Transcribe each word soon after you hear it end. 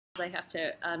I have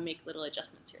to make little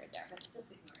adjustments here and there, but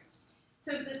just ignore it.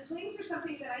 So the swings are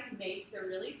something that I make. They're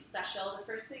really special. The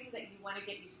first thing that you want to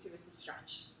get used to is the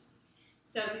stretch.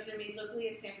 So these are made locally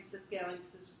in San Francisco, and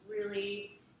this is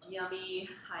really yummy,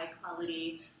 high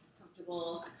quality,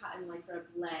 comfortable cotton lycra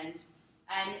blend,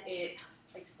 and it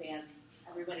expands.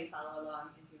 Everybody follow along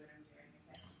and do what I'm doing.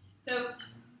 Okay. So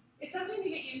it's something to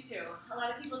get used to. A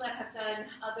lot of people that have done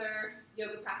other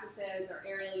yoga practices or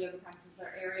aerial yoga practices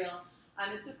are aerial.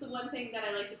 It's just the one thing that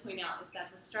I like to point out is that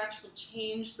the stretch will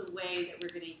change the way that we're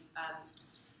going to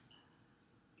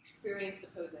experience the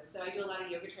poses. So I do a lot of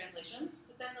yoga translations,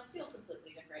 but then they'll feel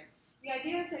completely different. The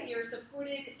idea is that you're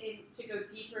supported to go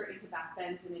deeper into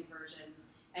backbends and inversions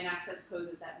and access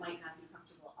poses that might not be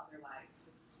comfortable otherwise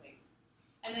with the swing.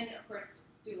 And then, of course,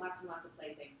 do lots and lots of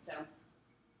play things. So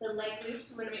the leg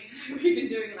loops, we've been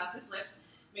doing lots of flips.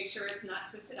 Make sure it's not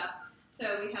twisted up.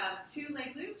 So we have 2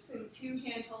 leg loops and 2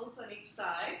 hand holds on each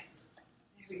side.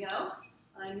 There we go.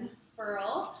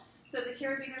 Unfurl. So the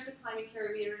carabiners are climbing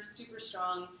carabiners, super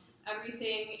strong.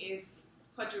 Everything is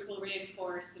quadruple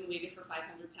reinforced and weighted for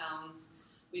 500 pounds.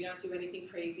 We don't do anything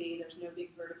crazy. There's no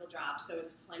big vertical drop, so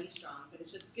it's plenty strong. But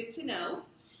it's just good to know.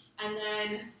 And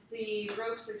then the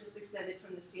ropes are just extended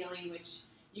from the ceiling, which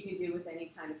you can do with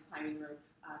any kind of climbing rope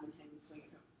and hanging swing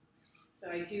at home.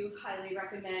 So I do highly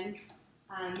recommend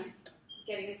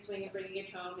getting a swing and bringing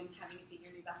it home and having it be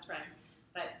your new best friend.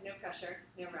 But no pressure,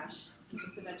 no rush. You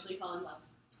just eventually fall in love.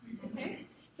 Okay?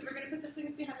 So we're going to put the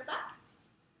swings behind our back.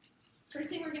 First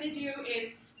thing we're going to do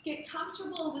is get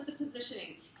comfortable with the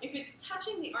positioning. If it's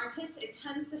touching the armpits, it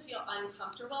tends to feel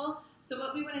uncomfortable. So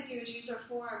what we want to do is use our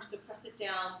forearms to press it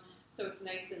down so it's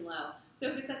nice and low. So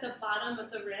if it's at the bottom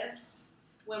of the ribs,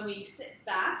 when we sit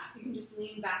back, you can just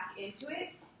lean back into it.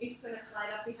 It's going to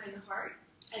slide up behind the heart.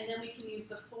 And then we can use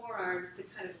the forearms to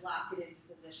kind of lock it into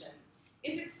position.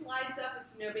 If it slides up,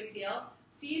 it's no big deal.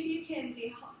 See if you can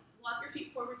walk your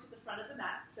feet forward to the front of the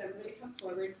mat. So everybody come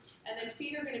forward. And then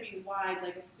feet are going to be wide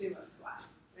like a sumo squat,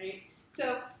 right?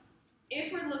 So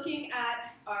if we're looking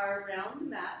at our round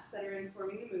mats that are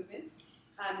informing the movements,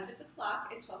 if it's a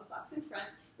clock and 12 clocks in front,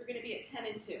 we're going to be at 10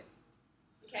 and 2.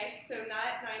 Okay? So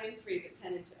not 9 and 3, but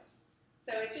 10 and 2.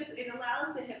 So it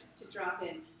allows the hips to drop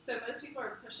in. So most people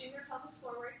are pushing their pelvis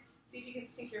forward. See if you can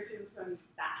sink your pubicum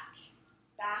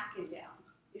back and down.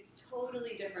 It's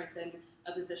totally different than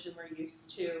a position we're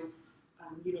used to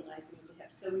utilizing with the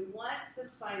hips. So we want the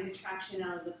spine to traction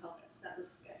out of the pelvis. That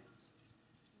looks good.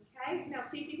 Okay, now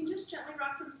see if you can just gently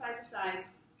rock from side to side.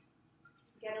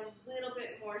 Get a little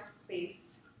bit more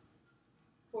space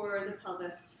for the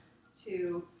pelvis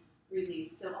to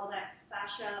release. So all that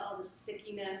fascia, all the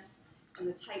stickiness, and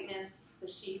the tightness, the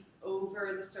sheath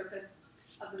over the surface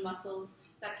of the muscles,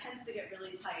 that tends to get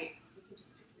really tight. You can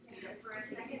just pick your feet up for a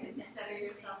second and center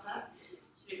yourself up.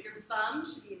 Your bum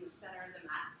should be in the center of the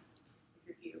mat if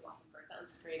your feet are walking forward. That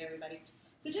looks great, everybody.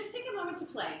 So just take a moment to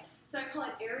play. So I call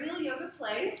it aerial yoga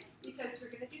play because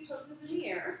we're going to do poses in the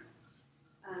air.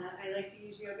 I like to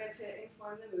use yoga to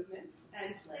inform the movements,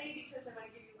 and play because I want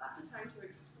to give you lots of time to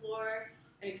explore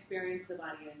and experience the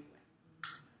body in a new way.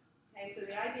 Okay, so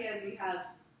the idea is we have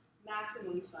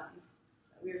maximum fun.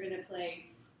 We're going to play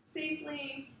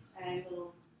safely, and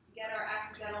we'll get our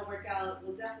accidental workout.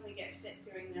 We'll definitely get fit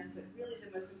doing this, but really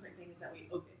the most important thing is that we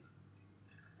open.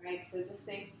 All right, so just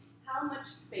think, how much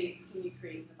space can you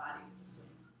create in the body with the swing?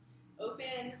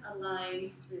 Open,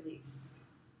 align, release.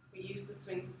 We use the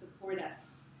swing to support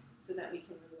us so that we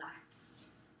can relax.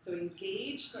 So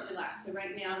engage, but relax. So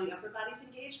right now the upper body's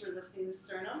engaged. We're lifting the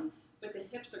sternum, but the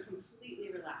hips are completely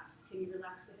relaxed. Can you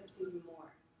relax the hips even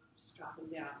more? Just drop them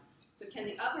down. So can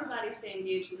the upper body stay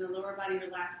engaged and the lower body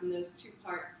relax, and those 2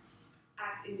 parts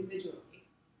act individually?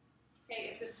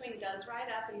 Okay, if the swing does ride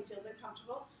up and feels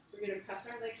uncomfortable, we're going to press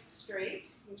our legs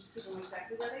straight. You just keep them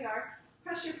exactly where they are.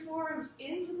 Press your forearms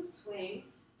into the swing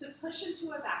to push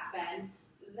into a back bend.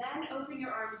 Then open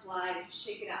your arms wide,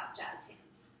 shake it out, jazz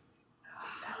hands. Shake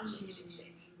it out, shake, shake,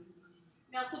 shake.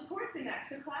 Now support the neck,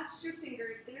 so clasp your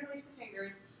fingers, interlace the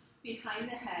fingers behind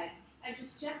the head, and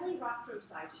just gently rock from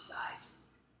side to side.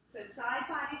 So side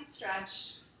body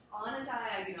stretch on a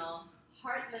diagonal,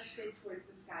 heart lifted towards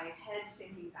the sky, head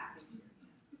sinking back into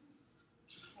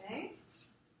your hands. Okay?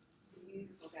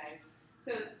 Beautiful, guys.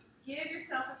 So give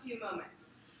yourself a few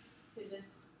moments to just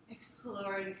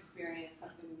explore and experience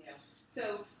something new.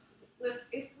 So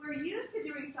if we're used to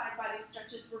doing side body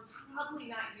stretches, we're probably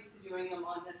not used to doing them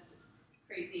on this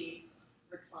crazy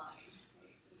recline,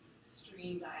 right? This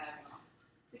extreme diagonal.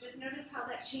 So just notice how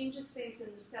that changes things in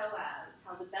the psoas,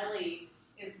 how the belly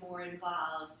is more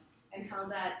involved, and how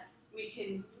that we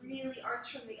can really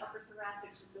arch from the upper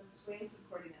thoracics with the swing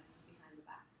supporting us behind the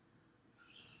back.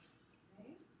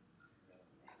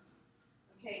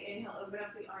 Okay, inhale, open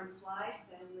up the arms wide,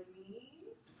 bend the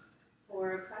knees.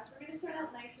 Forward press. We're going to start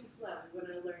out nice and slow. We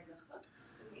want to learn the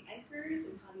hooks and the anchors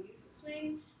and how to use the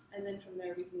swing, and then from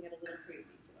there we can get a little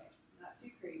crazy today. Not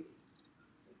too crazy,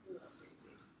 just a little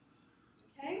crazy.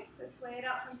 Okay, so sway it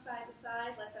out from side to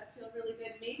side. Let that feel really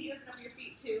good. Maybe open up your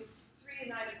feet to 3 and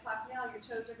 9 o'clock now. Your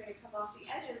toes are going to come off the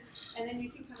edges, and then you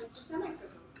can come into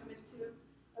semicircles. Come into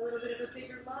a little bit of a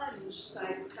bigger lunge,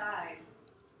 side to side.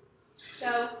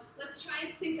 So let's try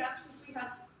and sync up since we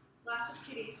have lots of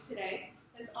kitties today.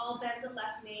 Let's all bend the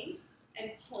left knee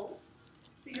and pulse.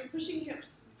 So you're pushing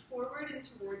hips forward and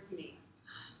towards me.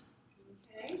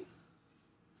 Okay?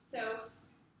 So,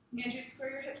 Andrew,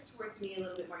 square your hips towards me a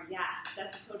little bit more. Yeah,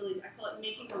 that's totally, I call it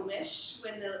making a wish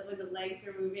when the legs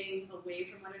are moving away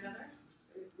from one another.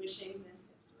 So wishing, then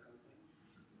hips are open.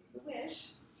 Make a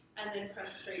wish. And then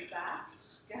press straight back.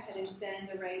 Go ahead and bend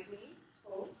the right knee.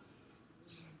 Pulse.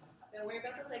 Don't worry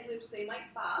about the leg loops. They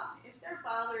might bop. If they're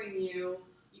bothering you,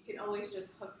 you can always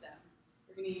just hook them.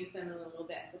 We're going to use them in a little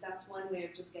bit, but that's one way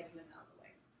of just getting them out of the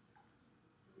way.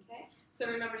 Okay? So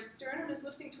remember, sternum is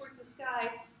lifting towards the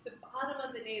sky. The bottom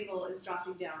of the navel is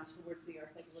dropping down towards the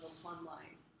earth like a little plumb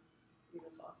line.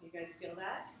 Beautiful. You guys feel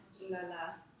that? La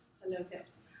la. Hello,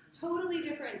 hips. Totally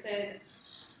different than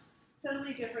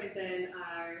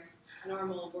our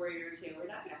normal warrior two. We're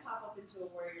not going to pop up into a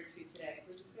warrior two today.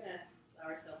 We're just going to allow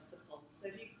ourselves to pulse. So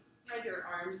if you thread your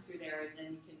arms through there, and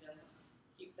then you can just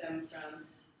keep them from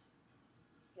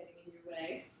getting in your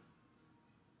way.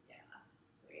 Yeah,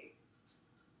 great.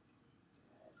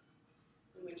 Good.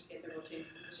 And when you get there, we'll change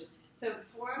position. So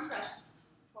forearm press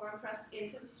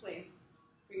into the swing.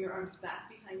 Bring your arms back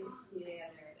behind you. Yeah,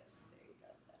 there it is. There you go.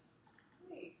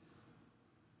 Nice.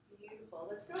 Beautiful.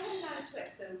 Let's go ahead and add a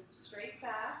twist. So straight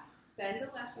back, bend the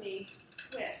left knee,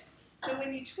 twist. So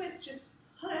when you twist, just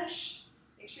push.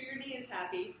 Make sure your knee is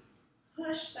happy.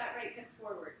 Push that right hip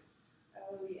forward.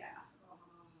 Oh, yeah.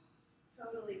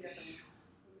 Totally different.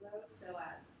 Low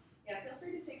psoas. Yeah, feel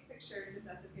free to take pictures if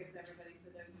that's okay with everybody for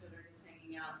those that are just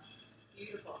hanging out.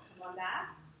 Beautiful. Come on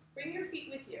back. Bring your feet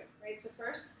with you, right? So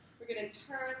first, we're going to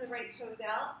turn the right toes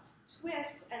out,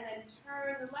 twist, and then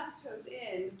turn the left toes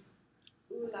in.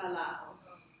 Ooh la la.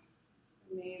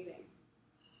 Amazing.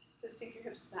 So sink your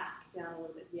hips back down a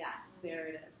little bit. Yes, there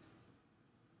it is.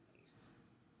 Nice.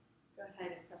 Go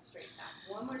ahead and press straight back.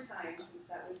 One more time, since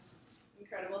that was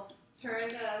incredible. Turn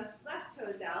the left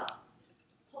toes out,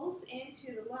 pulse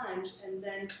into the lunge, and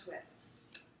then twist.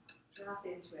 Drop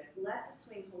into it. Let the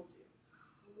swing hold you.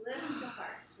 Lift the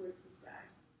heart towards the sky.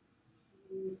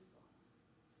 Beautiful.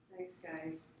 Nice,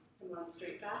 guys. Come on,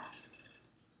 straight back.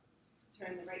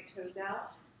 Turn the right toes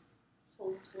out,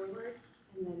 pulse forward,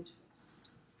 and then twist.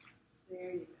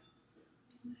 There you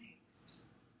go. Nice.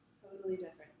 Totally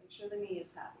different. Make sure the knee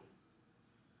is happy.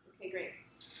 Okay, great.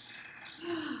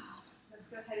 Let's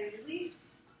go ahead and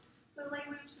release the leg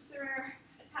loops if they're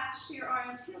attached to your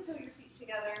arms. Heel toe your feet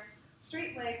together.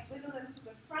 Straight legs, wiggle them to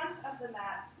the front of the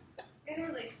mat.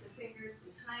 Interlace the fingers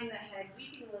behind the head,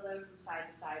 weeping willow from side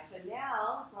to side. So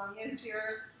now, as long as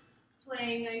you're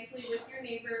playing nicely with your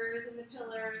neighbors and the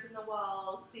pillars and the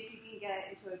walls, see if you can get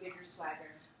into a bigger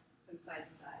swagger from side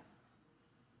to side.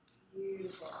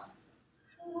 Beautiful.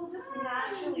 So we'll just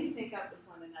naturally sync up with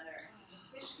one another.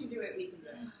 Fish can do it, we can do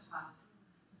it.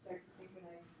 Start to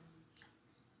synchronize.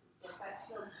 Just let that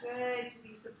feel good to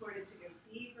be supported, to go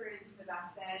deeper into the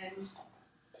back bend.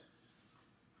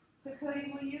 So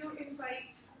Cody, will you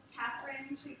invite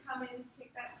Catherine to come and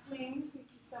take that swing? Thank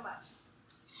you so much.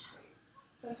 Great.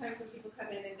 Sometimes when people come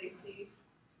in and they see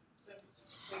the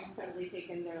swings totally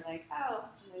taken, they're like, oh,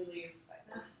 and they leave. But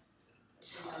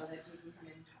you know that we can come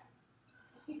in.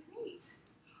 Okay, great.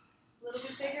 A little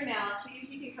bit bigger now. See if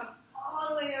you can come all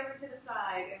the way over to the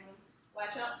side. And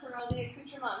watch out for all the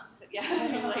accoutrements. But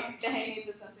yeah, like bang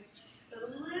into something. But a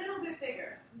little bit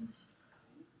bigger.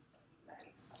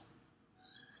 Nice.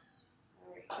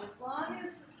 All right. As long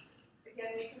as,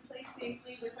 again, we can play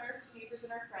safely with our neighbors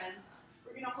and our friends,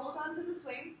 we're going to hold on to the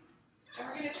swing. And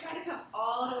we're going to try to come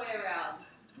all the way around.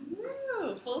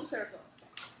 Woo! Full circle.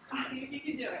 See if you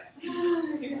can do it.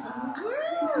 Woo!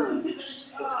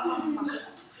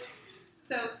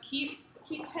 So keep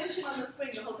tension on the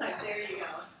swing the whole time. There you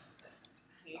go.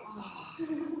 Nice.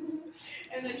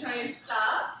 And then try and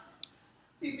stop.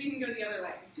 See if we can go the other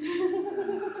way.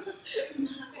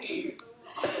 Nice.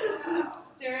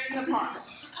 Stirring the pots.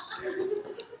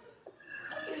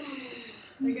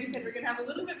 Like I said, we're going to have a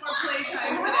little bit more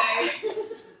playtime today.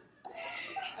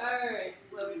 All right,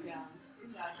 slow it down.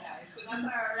 Good job, guys. So that's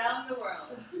our around the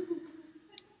world.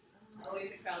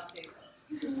 Always a crowd favorite.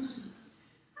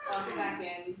 Walk it back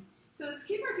in. So let's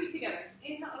keep our feet together.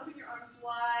 Inhale, open your arms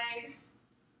wide.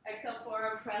 Exhale,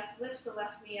 forearm press. Lift the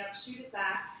left knee up, shoot it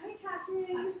back. Hi,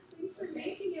 Catherine. Thanks for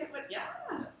making it. But yeah,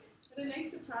 what a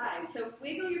nice surprise. So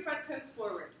wiggle your front toes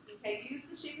forward. Okay, use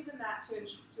the shape of the mat to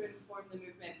inform the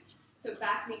movement. So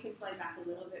back knee can slide back a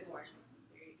little bit more.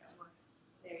 There you go.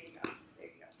 There you go. There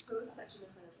you go. Toes touching the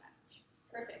front of the mat.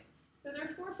 Perfect. So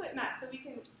they're 4-foot mats, so we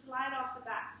can slide off the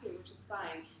back too, which is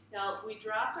fine. Now, we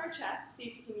dropped our chest. See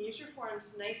if you can use your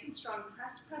forearms nice and strong.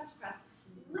 Press, press, press.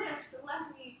 Lift. The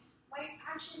left knee might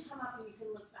actually come up and you can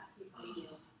look back behind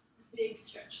you. Big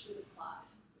stretch through the quad.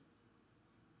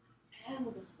 And the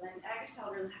little bend.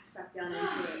 Exhale, relax back down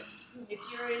into it. If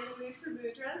you're in the mood for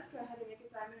mudras, go ahead and make a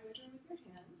diamond mudra with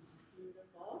your hands.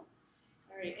 Beautiful.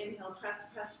 All right, inhale, press,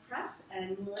 press, press,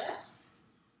 and lift.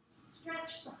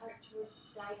 Stretch the heart towards the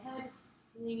sky, head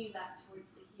leaning back towards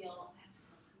the heel.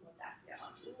 Exhale, come back down.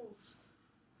 Ooh.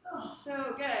 Oh,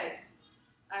 so good.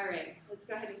 All right, let's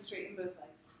go ahead and straighten both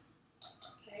legs.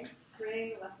 Okay,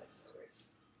 bring the left foot forward.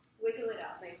 Wiggle it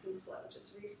out nice and slow.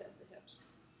 Just reset the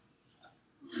hips.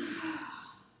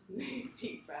 Nice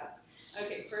deep breaths.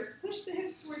 Okay, first push the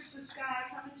hips towards the sky.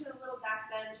 Come into a little back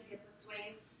bend to get the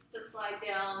swing to slide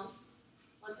down.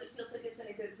 Once it feels like it's in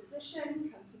a good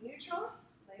position, come to neutral.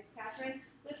 Nice, Catherine.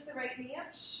 Lift the right knee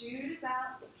up, shoot it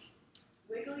out.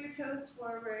 Wiggle your toes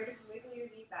forward, wiggle your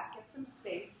knee back, get some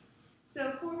space.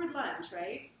 So forward lunge,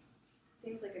 right?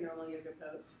 Seems like a normal yoga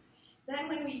pose. Then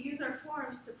when we use our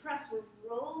forearms to press, we're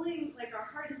rolling, like our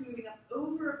heart is moving up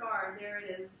over a bar. There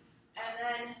it is. And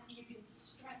then you can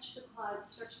stretch the quads,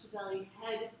 stretch the belly,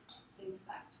 head sinks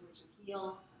back towards your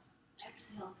heel.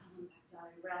 Exhale, coming back down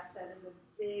and rest. That is a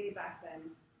big back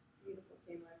bend. Beautiful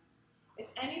teamwork. If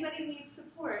anybody needs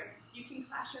support, you can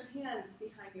clasp your hands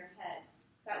behind your head.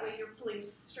 That way you're pulling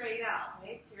straight out,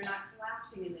 right? So you're not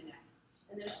collapsing in the neck.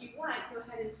 And then if you want, go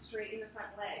ahead and straighten the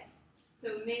front leg.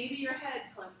 So maybe your head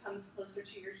comes closer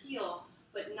to your heel,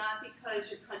 but not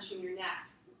because you're crunching your neck.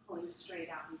 You're pulling straight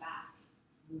out and back.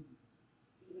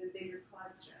 Even a bigger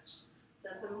quad stretch. So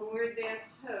that's a more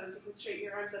advanced pose. You can straighten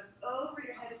your arms up over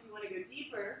your head if you want to go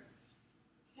deeper.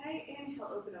 Okay,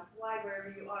 inhale, open up wide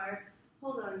wherever you are.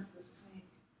 Hold on to the swing.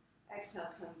 Exhale,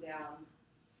 come down.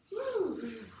 Woo.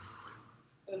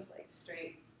 Both legs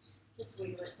straight. Just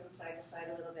wiggle it from side to side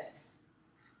a little bit.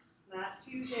 Not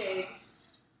too big.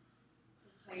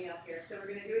 Just hang out here. So we're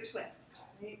going to do a twist.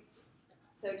 Right?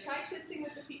 So try twisting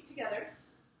with the feet together.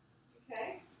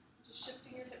 Okay? Just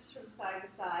shifting your hips from side to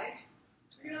side.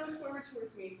 You're going to look forward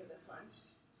towards me for this one.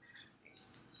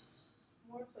 Nice.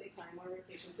 More playtime, more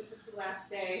rotation. Since it's the last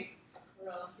day,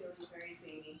 we're all feeling very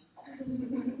zany.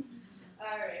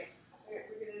 All right.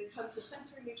 We're going to come to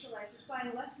center, neutralize the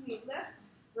spine. Left knee lifts.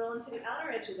 Roll into the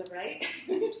outer edge of the right.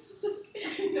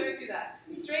 Don't do that.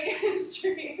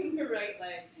 Straighten the right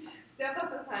leg. Step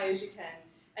up as high as you can.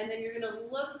 And then you're going to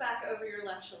look back over your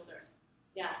left shoulder.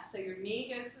 Yes, so your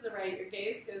knee goes to the right, your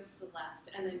gaze goes to the left,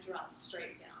 and then drop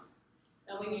straight down.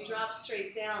 Now when you drop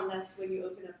straight down, that's when you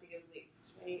open up the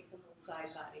obliques, right? The whole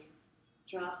side body.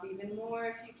 Drop even more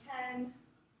if you can.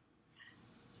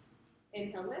 Yes.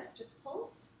 Inhale, lift, just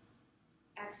pulse.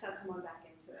 Exhale, come on back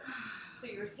into it. So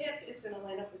your hip is going to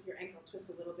line up with your ankle. Twist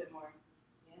a little bit more.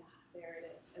 Yeah, there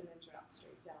it is. And then drop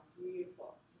straight down.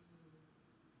 Beautiful.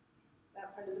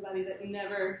 That part of the body that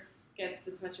never gets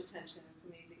this much attention. It's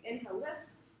amazing. Inhale,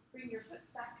 lift. Bring your foot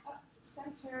back up to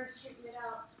center. Straighten it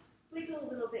out. Wiggle a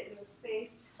little bit in the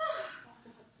space. The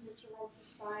hips neutralize the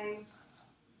spine.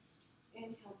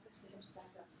 Inhale, press the hips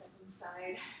back up, second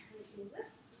side. Knee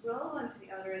lifts. Roll onto the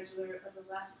outer edge of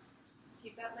the left.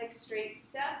 Keep that leg straight.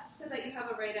 Step so that you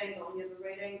have a right angle. You have a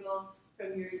right angle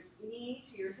from your knee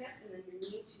to your hip and then your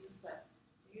knee to your foot.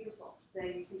 Beautiful.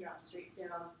 Then you can drop straight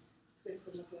down. Twist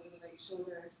and look over the right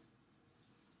shoulder.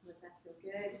 Let that feel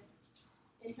good.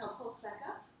 Inhale, pulse back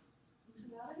up. Just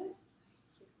come out of it.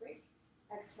 Nice. Take a break.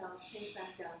 Exhale, sink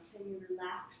back down. Can you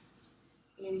relax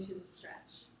into the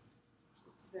stretch?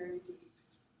 It's very deep.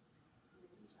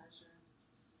 Nice pleasure.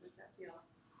 How does that feel?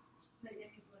 My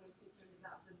neck is what I'm concerned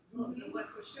about. What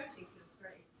we're stretching feels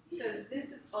great. So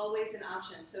this is always an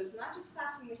option. So it's not just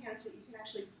clasping the hands, but you can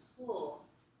actually pull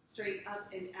straight up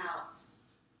and out.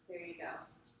 There you go.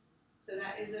 So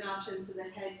that is an option so the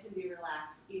head can be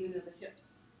relaxed, even though the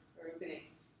hips are opening.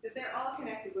 Because they're all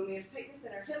connected. When we have tightness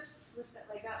in our hips, lift that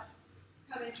leg up.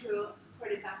 Come into a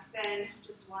supported back bend.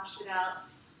 Just wash it out.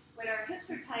 When our hips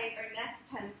are tight, our neck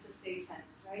tends to stay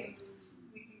tense, right?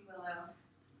 Weeping willow.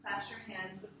 Clasp your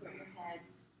hands, support your head.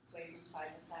 Sway from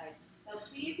side to side. Now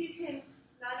see if you can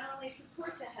not only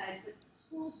support the head, but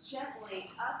pull gently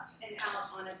up and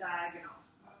out on a diagonal.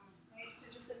 Right? So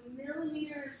just a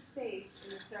millimeter of space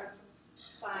in the cervical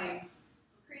spine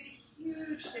will create a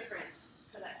huge difference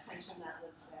for that tension that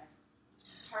lives there.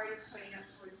 Heart is pointing up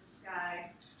towards the sky.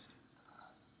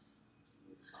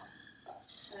 Beautiful.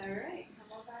 All right, come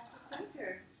on back to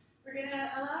center. We're going to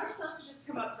allow ourselves to just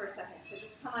come up for a second. So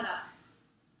just come on up.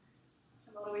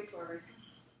 Come all the way forward.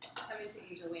 Come into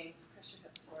angel wings. Press your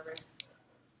hips forward.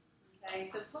 Okay,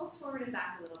 so pulse forward and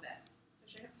back a little bit.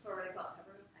 Push your hips forward. I call it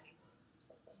cover with penny.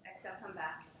 Exhale, come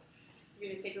back.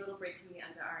 You're going to take a little break from the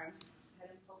underarms. Go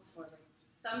ahead and pulse forward.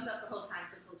 Thumbs up the whole time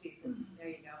for cool Jesus. There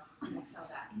you go. Exhale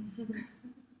back. Inhale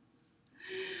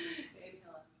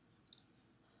up.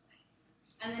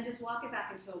 And then just walk it back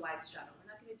into a wide straddle.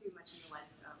 We're not going to do much in the wide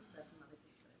straddle because I have some other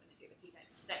things that I want to do with you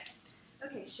guys today.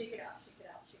 Okay, shake it out, shake it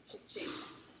out, shake, shake, shake.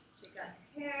 Shake out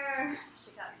your hair,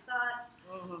 shake out your thoughts.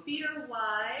 Feet are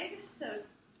wide, so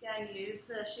again, use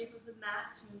the shape of the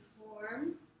mat to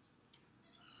inform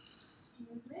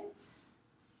movement.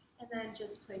 And then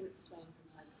just play with swaying from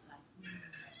side to side.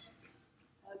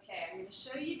 Okay, I'm going to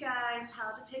show you guys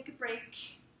how to take a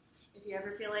break. If you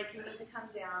ever feel like you need to come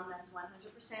down, that's 100%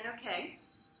 okay.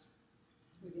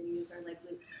 We're going to use our leg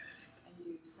loops and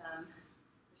do some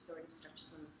restorative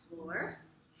stretches on the floor.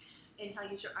 Inhale,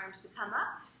 use your arms to come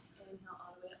up. Inhale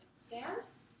all the way up to stand.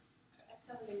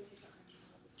 Exhale, we're going to take our arms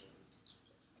down the same.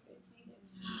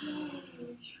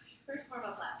 First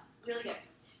formal flat. Really good.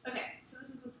 Okay, so this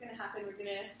is what's going to happen. We're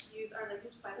going to use our leg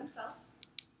loops by themselves.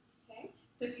 Okay,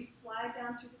 so if you slide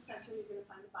down through the center, you're going to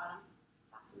find the bottom.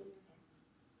 Clasp them in your hands.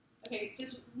 Okay,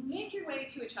 just make your way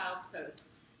to a child's pose.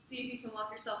 See if you can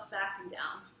walk yourself back and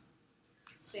down.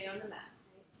 Stay on the mat,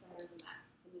 right? Center of the mat.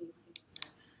 The knees keep it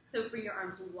center. So bring your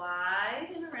arms wide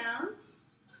and around.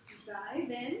 So dive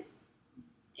in.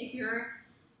 If your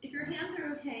hands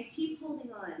are okay, keep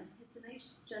holding on. It's a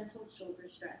nice, gentle shoulder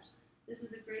stretch. This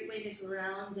is a great way to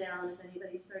ground down if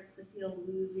anybody starts to feel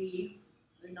woozy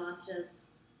or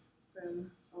nauseous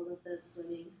from all of the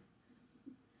swimming.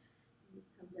 Just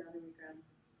come down and ground.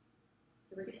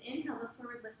 So we're going to inhale, look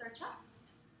forward, lift our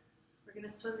chest. We're going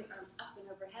to swim the arms up and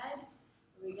overhead.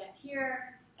 When we get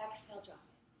here, exhale, drop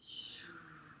it.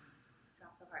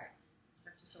 Drop the heart.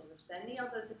 Stretch the shoulders. Bend the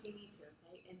elbows if you need to,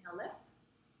 okay? Inhale, lift.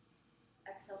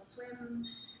 Exhale, swim,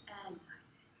 and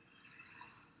dive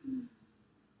in.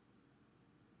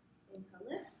 Inhale,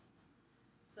 lift.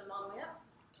 Swim all the way up.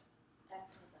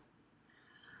 Exhale, dive in.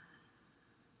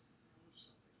 Nice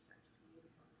shoulder stretch.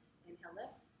 Beautiful. Inhale,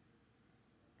 lift.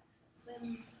 Exhale,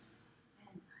 swim,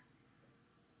 and dive in.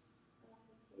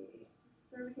 Okay. This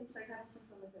is where we can start having some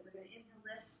fun with it. We're going to inhale,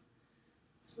 lift.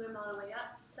 Swim all the way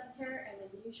up to center, and then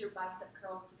use your bicep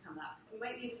curl to come up. You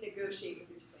might need to negotiate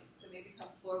with your swing, so maybe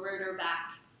come forward or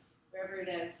back, wherever it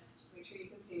is. Just make sure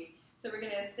you can see me. So we're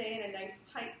going to stay in a nice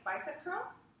tight bicep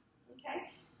curl.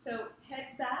 Okay, so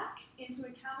head back into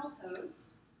a camel pose,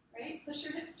 right? Push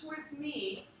your hips towards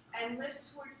me and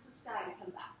lift towards the sky to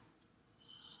come back.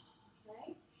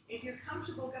 Okay, if you're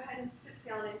comfortable, go ahead and sit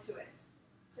down into it.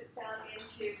 Sit down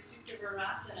into Supta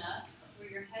Virasana, where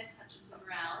your head touches the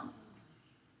ground.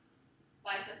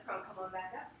 Bicep curl, come on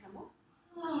back up, come on.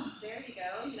 Oh, there you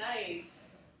go, nice.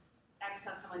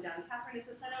 Exhale, come on down. Catherine, is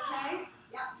this head okay?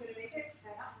 Yeah, gonna make it.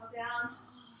 Exhale down.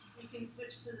 You can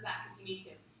switch to the back if you need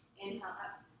to. Inhale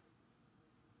up.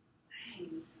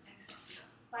 Nice. Exhale.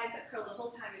 Bicep curl the whole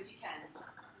time if you can.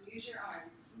 Use your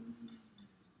arms.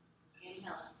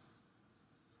 Inhale up.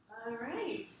 All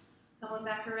right. Come on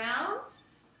back around.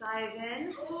 Dive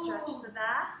in. Stretch the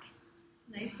back.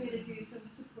 Nice way to do some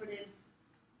supported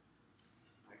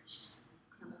arched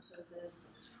camel poses.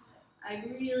 I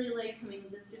really like coming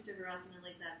into Supta Virasana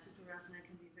like that. Supta Virasana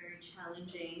can be very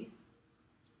challenging.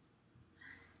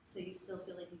 So you still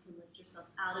feel like you can lift yourself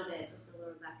out of it if the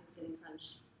lower back is getting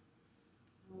crunched.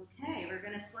 Okay, we're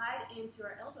going to slide into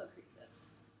our elbow creases.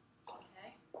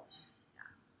 Okay?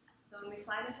 Yeah. So when we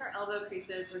slide into our elbow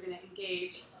creases, we're going to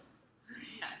engage.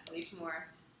 Yeah, engage more.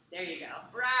 There you go.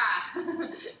 Rah!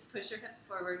 Push your hips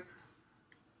forward.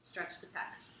 Stretch the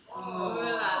pecs. Oh,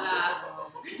 la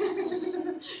la.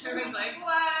 Everyone's like,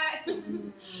 what?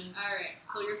 All right,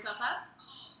 pull yourself up.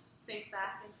 Sink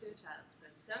back into a child's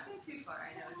pose. Don't go too far.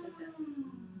 I know it's intense.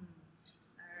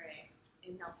 All right.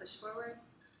 Inhale, push forward.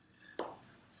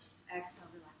 Exhale,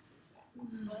 relax into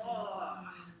it. Oh,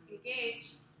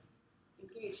 engage.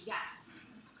 Engage. Yes.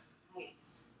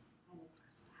 Nice. And then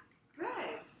press back.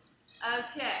 Good.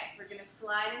 Okay. We're going to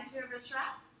slide into a wrist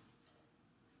wrap.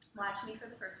 Watch me for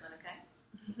the first one, okay?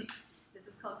 This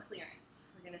is called clearance.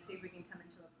 We're going to see if we can come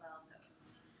into a plow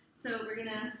pose. So we're going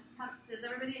to come. Does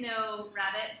everybody know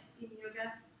rabbit in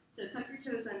yoga? So tuck your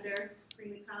toes under,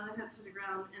 bring the crown of the head to the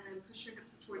ground, and then push your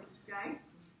hips towards the sky.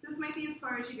 This might be as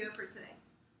far as you go for today.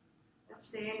 Just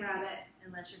stay in rabbit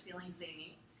unless you're feeling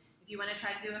zany. If you want to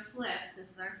try to do a flip,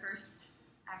 this is our first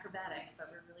acrobatic, but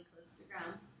we're really close to the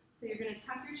ground. So you're going to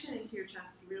tuck your chin into your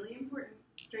chest, really important.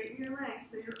 Straighten your legs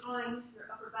so you're on your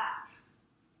upper back.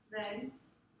 Then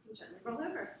you can gently roll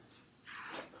over.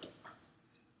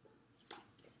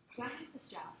 Do I have the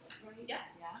straps, right? Yeah.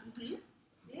 Yeah. Mm-hmm.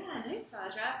 Yeah, nice,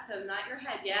 Vajra. So not your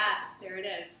head. Yes, there it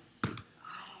is.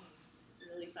 Nice.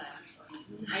 Really fun.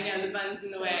 I know, the bun's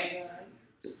in the way.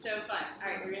 So fun.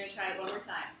 All right, we're going to try it one more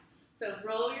time. So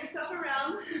roll yourself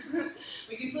around.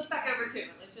 We can flip back over too.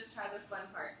 Let's just try this one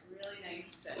part. Really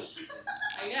nice fish.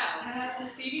 I know.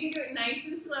 See if you can do it nice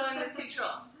and slow and with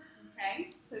control.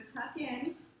 Okay? So tuck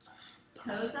in,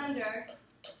 toes under.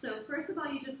 So first of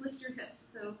all, you just lift your hips.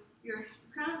 So your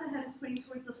crown of the head is pointing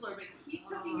towards the floor, but keep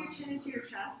tucking your chin into your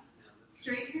chest.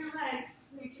 Straighten your legs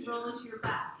so you can roll into your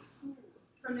back.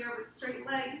 From there, with straight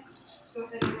legs, go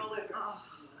ahead and roll over. Oh,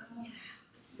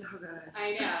 so good.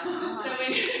 I know. So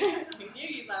when I knew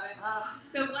you'd love it.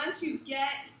 So once you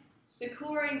get the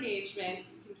core engagement,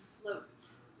 you can float.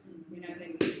 You know,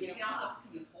 then Can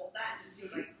you hold that? Just do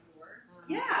like core?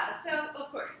 Yeah. So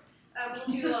of course,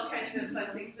 we'll do all kinds of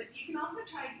fun things, but you can also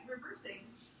try reversing.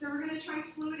 So we're going to try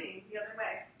floating the other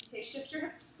way. Okay, shift your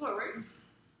hips forward.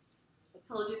 I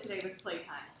told you today was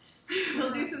playtime.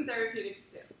 We'll do some therapeutics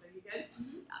too. Are you good?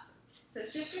 Awesome. So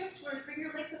shift your hips forward, bring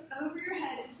your legs up over your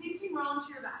head, and see if you can roll into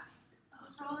your back.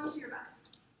 Roll into your back.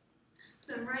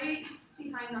 So right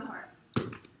behind the heart.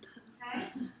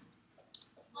 Okay? Then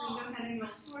go ahead and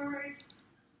roll forward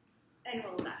and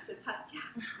roll back. So tuck.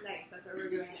 Yeah. Nice. That's what we're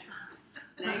doing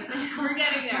next. Nice. We're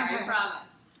getting there, I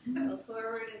promise. Roll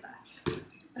forward and back.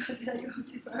 Did I go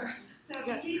too far? So if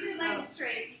you keep your legs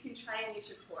straight, you can try and use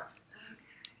your core.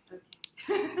 Okay.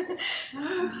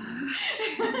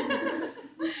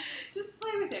 Just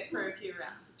play with it for a few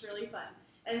rounds. It's really fun.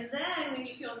 And then when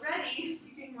you feel ready,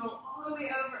 you can roll all the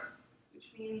way over, which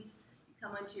means you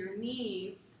come onto your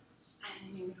knees,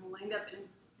 and then you're going to wind up in a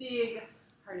big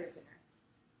heart opener.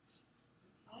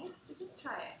 Okay, so just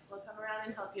try it. We'll come around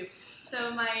and help you.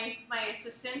 So my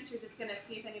assistants, you're just going to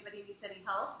see if anybody needs any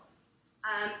help.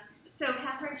 So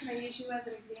Catherine, can I use you as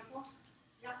an example?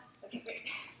 Yeah. Okay, great.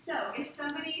 So if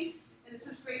somebody, and this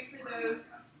is great for those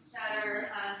that are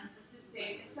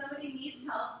assisting, if somebody needs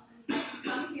help,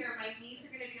 come here. My knees are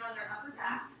going to be on their upper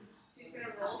back. She's going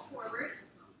to roll forward,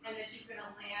 and then she's going to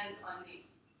land on me.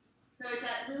 So with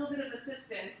that little bit of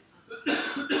assistance,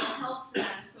 will help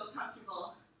them feel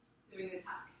comfortable doing the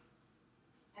tuck.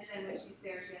 And then when she's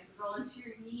there, she has to roll into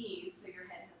your knees so your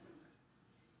head has some room.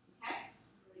 Okay?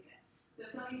 Really good. So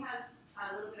if somebody has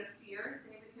a little bit of fear, is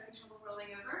anybody having trouble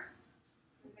rolling over?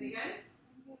 Everybody good?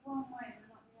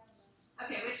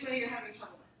 Okay, which way you're having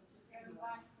trouble with? Let's just go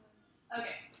back.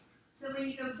 Okay. So when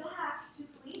you go back,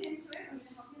 just lean into it. I'm going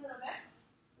to help you a little bit.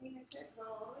 Lean into it,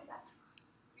 roll all the way back.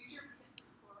 Scoot your hips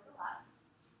forward a lot.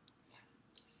 Yeah.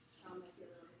 That'll make it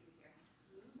a little bit easier.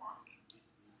 Lean back.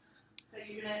 So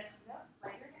you're going to,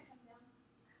 let your head come down.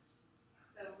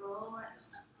 So roll it.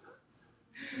 Oops.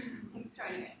 Let's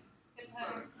try it again. Hips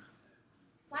forward.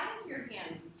 Slide into your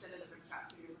hands instead of the wrist strap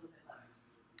so you're a little bit lower.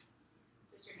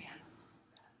 Just your hands.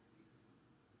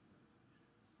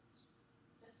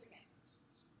 Just your hands.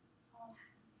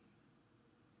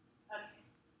 Okay,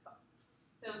 cool.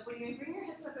 So when you bring your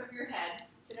hips up over your head,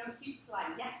 so don't keep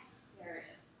sliding. Yes, there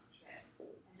it is. Good.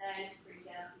 And then bring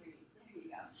down to your knees. There you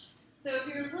go. So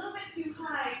if you're a little bit too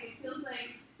high, it feels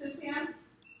like, so Sam,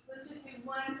 let's just do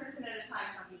one person at a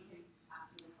time so you can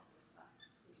ask them to help with that.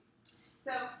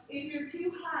 So if you're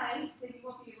too high, then you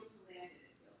won't be able to land it,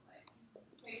 it feels like.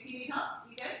 Okay, do you need help?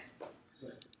 You good?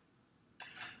 Good.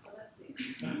 Well, let's see.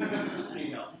 I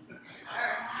need help. All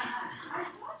right. I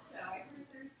thought so. I heard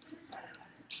there's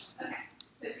okay.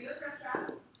 So do a wrist strap.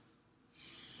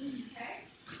 Okay.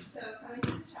 So coming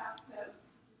to the child's pose.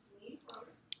 Just lean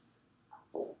forward.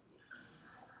 Yes.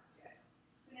 Good.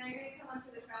 So now you're going to come onto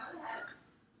the crown of the head.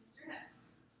 Lift your hips.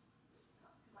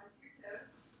 Come onto your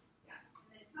toes. Yeah.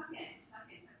 And then tuck in. Tuck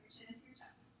in. Tuck your chin into your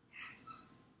chest. Yes.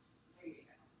 There you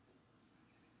go.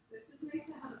 So it's just nice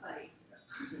to have a buddy.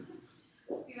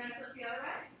 Do you want to flip the other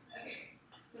way? Okay.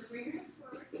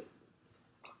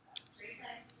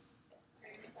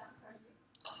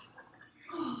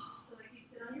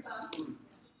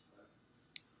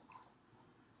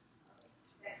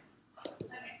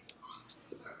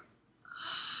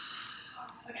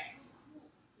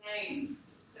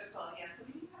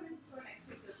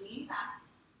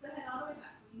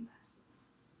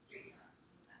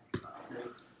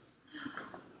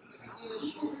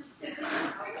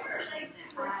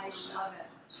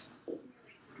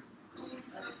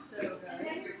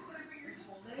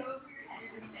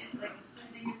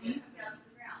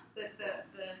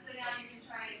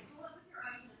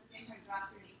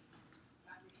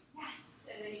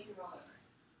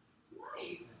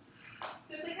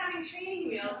 having training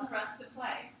wheels for us to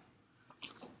play.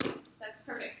 That's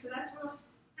perfect. So that's real.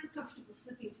 I'm comfortable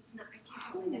flipping, just not. I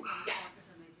can't hold it. Yes.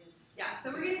 Yeah,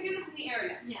 so we're going to do this in the air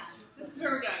next. Yeah. So this is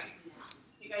where we're going.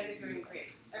 You guys are doing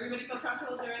great. Everybody feel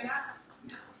comfortable doing that?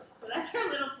 So that's our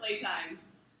little playtime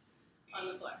on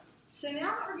the floor. So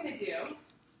now what we're going to do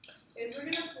is we're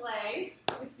going to play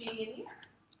with being in the air.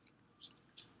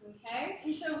 Okay?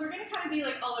 And so we're going to kind of be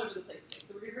like all over the place today.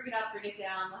 So we're going to bring it up, bring it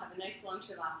down. We'll have a nice long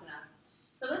shavasana.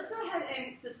 But let's go ahead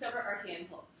and discover our hand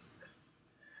holds.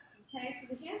 Okay,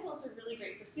 so the hand holds are really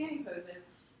great for standing poses.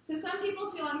 So some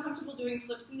people feel uncomfortable doing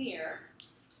flips in the air,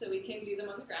 so we can do them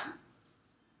on the ground.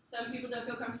 Some people don't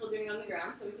feel comfortable doing them on the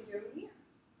ground, so we can do them in the air.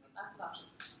 Lots of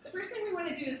options. The first thing we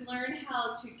want to do is learn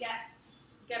how to get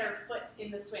our foot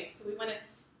in the swing. So we want to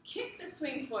kick the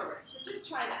swing forward. So just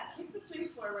try that. Kick the swing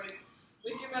forward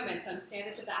with your momentum. Stand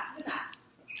at the back of the mat.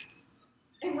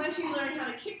 And once you learn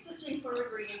how to kick the swing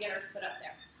forward, we're going to get our foot up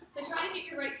there. So try to get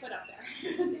your right foot up there.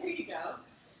 There you go.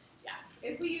 Yes,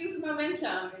 if we use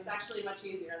momentum, it's actually much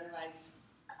easier. Otherwise,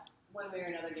 one way or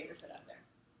another, get your foot up there.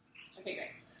 Okay, great.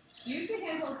 Use the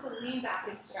handholds to lean back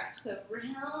and stretch. So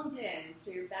round in, so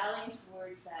you're bowing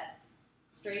towards that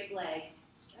straight leg.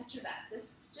 Stretch your back.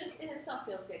 This just in itself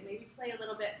feels good. Maybe play a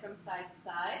little bit from side to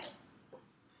side.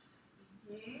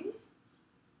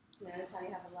 So notice how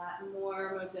you have a lot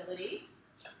more mobility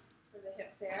for the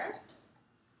hip there.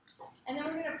 And then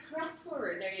we're going to press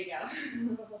forward. There you go.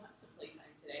 Lots of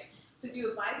playtime today. So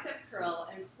do a bicep curl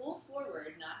and pull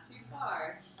forward, not too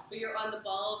far, but you're on the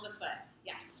ball of the foot.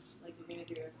 Yes, like you're going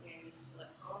to do a standing split.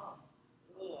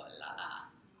 Ooh la.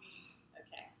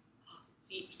 Okay,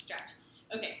 deep stretch.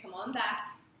 Okay, come on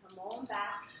back. Come on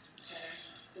back.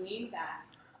 Center. Lean back.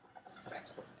 Stretch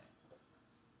into it.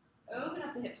 Let's open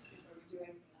up the hips before we do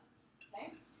anything else.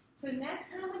 Okay? So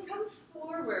next time we come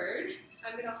forward,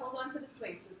 I'm going to hold on to the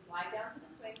swing. So slide down to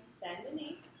the swing, bend the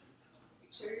knee.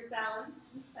 Make sure you're balanced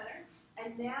in the center.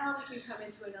 And now we can come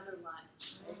into another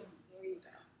lunge. Right? There you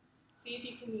go. See if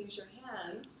you can use your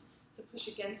hands to push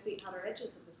against the outer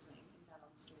edges of the swing and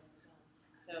balance straight on the down.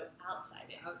 So outside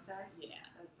in. Outside? Yeah.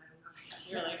 I don't know.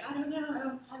 You're like, I don't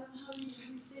know. I don't know how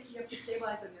you say it. You have to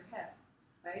stabilize on your head,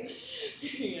 right?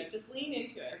 Yeah, just lean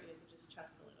into it. You have to just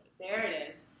trust a little bit. There it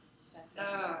is. That's it.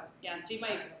 Yeah, so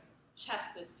my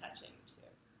chest is touching too.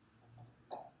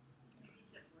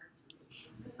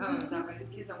 Oh, is that right?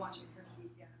 Because I'm watching her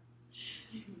feet, yeah.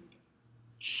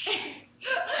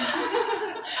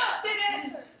 Did it!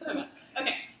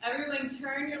 Okay, everyone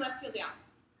turn your left heel down.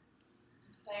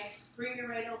 Okay, bring your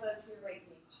right elbow to your right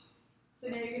knee. So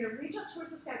now you're going to reach up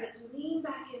towards the sky, but lean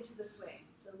back into the swing.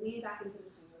 So lean back into the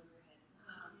swing over your head.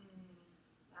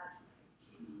 That's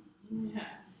nice.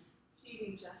 Yeah,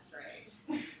 cheating just right.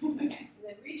 Okay, and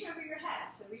then reach over your head.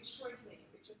 So reach towards me.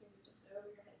 Reach your fingertips over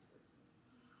your head towards me.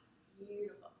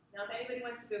 Beautiful. Now if anybody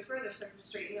wants to go further, start to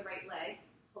straighten the right leg.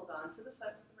 Hold on to the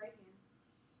foot with the right hand.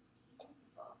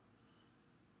 Beautiful.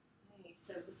 Nice.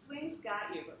 So the swing's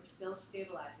got you, but we're still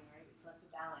stabilizing, right? We still have to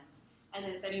balance. And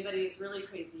then if anybody is really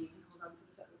crazy, you can hold on to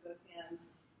the foot with both hands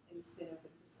and spin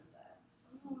open for some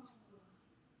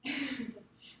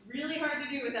Really hard to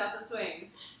do without the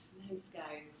swing. Nice,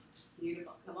 guys.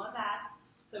 Beautiful. Come on back.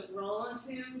 So roll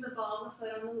into the ball of the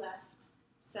foot on the left.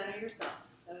 Center yourself.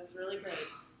 That was really great.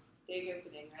 Big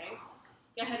opening, right?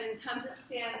 Go ahead and come to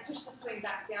stand. Push the swing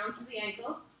back down to the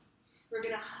ankle. We're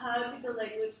going to hug the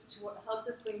leg loops, hug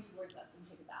the swing towards us and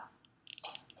take a bow.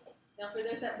 Now for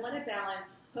those that want to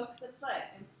balance, hook the foot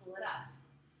and pull it up.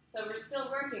 So we're still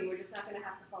working. We're just not going to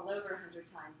have to fall over 100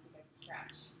 times to get the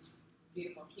stretch.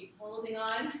 Beautiful. Keep holding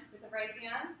on with the right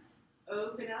hand.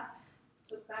 Open up.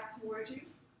 Look back towards you.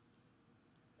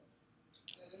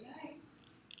 Very nice.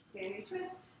 Standing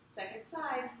twist. Second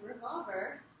side.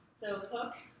 Revolver. So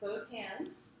hook both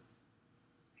hands.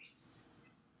 Nice.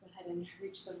 Go ahead and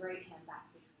reach the right hand back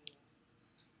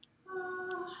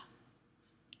behind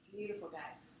you. Beautiful,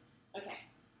 guys. Okay.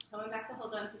 Coming back to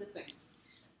hold on to the swing.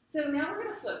 So now we're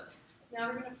going to float. Now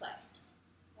we're going to play.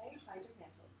 Okay? Find your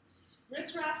hand holds.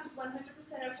 Wrist wrap is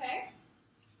 100% okay.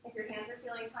 If your hands are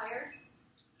feeling tired,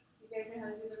 do you guys know how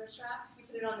to do the wrist wrap? You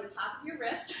put it on the top of your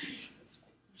wrist.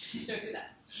 Don't do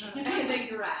that. And then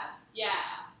grab.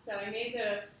 Yeah. So I made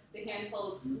the hand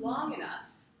holds long enough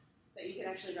that you can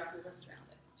actually wrap your wrist around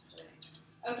it. Really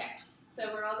nice. Okay.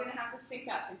 So we're all going to have to sync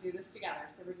up and do this together.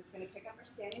 So we're just going to pick up our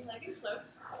standing leg and float.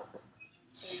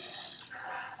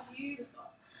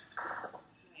 Beautiful.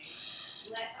 Nice.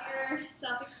 Let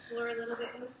yourself explore a little bit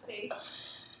in the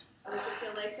space. What does it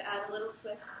feel like to add a little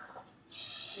twist?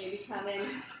 Maybe come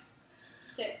and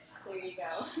sit. There you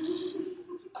go.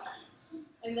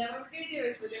 And then what we're going to do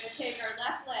is we're going to take our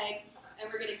left leg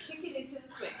and we're going to kick it into the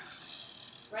swing.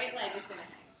 Right leg is going to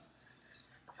hang.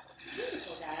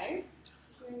 Beautiful, guys.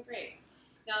 Doing great.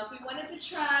 Now, if we wanted to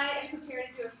try and prepare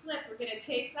to do a flip, we're going to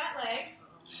take that leg,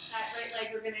 that right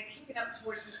leg, we're going to kick it up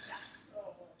towards the sky.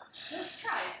 Just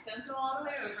try it. Don't go all the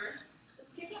way over.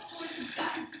 Just kick up towards the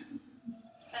sky.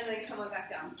 And then come on back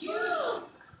down. Beautiful.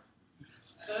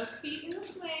 Both feet in the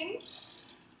swing.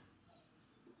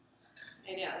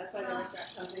 And yeah, that's why the wrist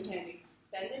wrap comes in handy.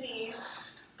 Bend the knees.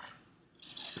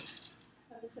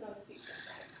 Come to sit on the feet for a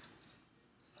second.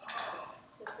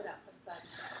 Twist it out from side to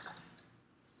side.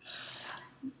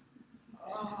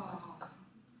 Oh.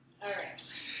 All right.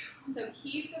 So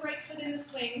keep the right foot in the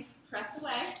swing. Press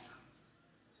away.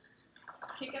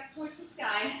 Kick up towards the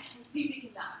sky and see if you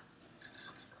can balance.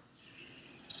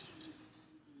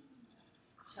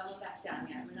 Shovel back down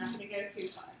yet. We're not going to go too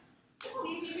far. Just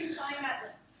see if you can find that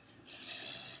lift.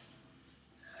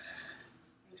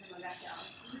 And come on back down.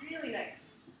 Really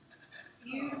nice.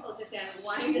 Beautiful. Just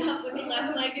wind up with the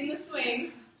left leg in the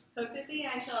swing. Hooked at the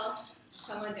ankle.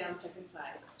 Come on down, second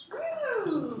side.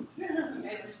 Woo! You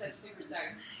guys are such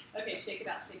superstars. Okay, shake it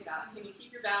out, shake it out. Can you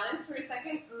keep your balance for a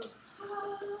second?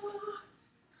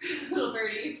 Little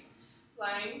birdies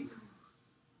flying.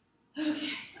 Okay,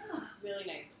 really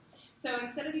nice. So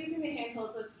instead of using the hand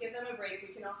holds, let's give them a break.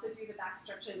 We can also do the back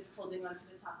stretches holding onto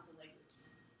the top of the leg loops.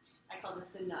 I call this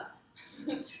the nub,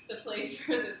 the place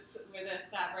where the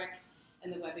fabric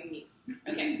and the webbing meet.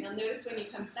 Okay, now notice when you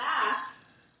come back,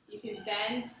 you can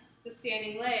bend the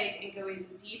standing leg and go even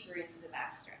deeper into the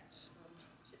back stretch.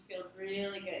 Should feel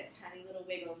really good. Tiny little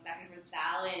wiggles back and forth.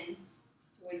 Bow in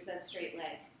towards that straight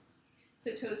leg.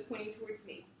 So toes pointing towards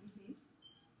me.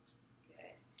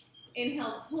 Good.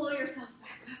 Inhale, pull yourself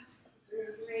back up.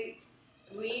 Great.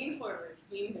 Lean forward.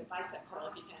 Lean the bicep curl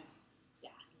if you can. Yeah,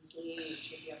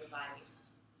 engage with the upper body.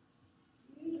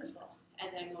 Beautiful. And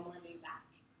then one more lean back.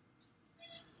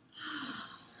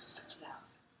 Stretch it out.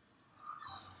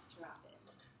 Drop it.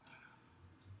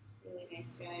 Really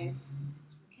nice, guys.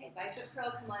 Okay, bicep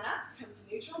curl, come on up. Come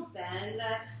to neutral. Bend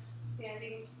that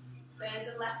bend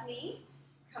the left knee.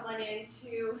 Come on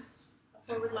into a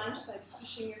forward lunge by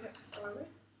pushing your hips forward.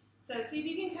 So see if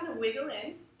you can kind of wiggle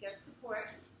in, get support,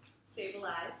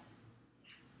 stabilize.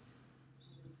 Yes.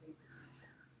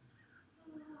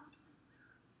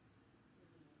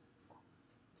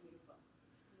 Beautiful.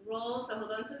 Roll, so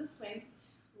hold on to the swing.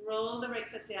 Roll the right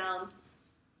foot down.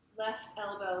 Left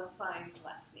elbow finds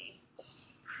left knee.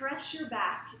 Press your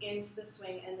back into the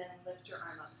swing and then lift your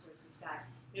arm up towards the sky.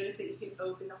 Notice that you can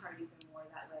open the heart even more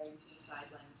that way into the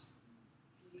side lunge.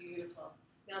 Beautiful.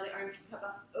 Now the arm can come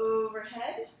up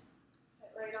overhead.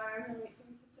 That right arm and right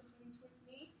fingertips are pointing towards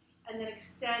me. And then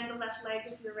extend the left leg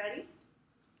if you're ready.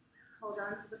 Hold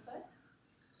on to the foot.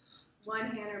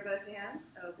 One hand or both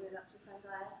hands. Open it up for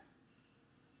Sangaya.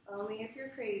 Only if you're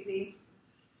crazy.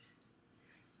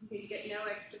 You get no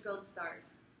extra gold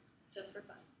stars. Just for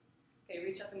fun. Okay,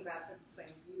 reach up and grab for the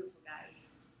swing. Beautiful, guys.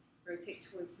 Rotate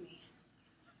towards me.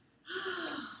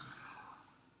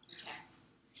 Okay.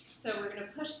 So we're going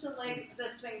to push the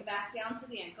swing back down to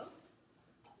the ankle.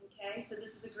 Okay, so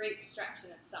this is a great stretch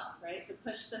in itself, right? So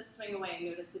push the swing away and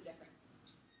notice the difference.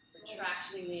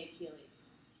 Retractioning the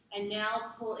Achilles. And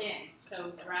now pull in.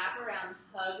 So wrap around,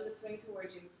 hug the swing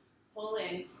towards you, pull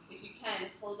in. If you can,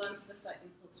 hold onto the foot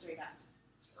and pull straight up.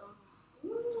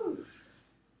 Woo.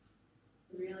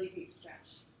 Really deep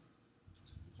stretch.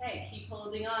 Okay, keep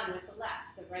holding on with the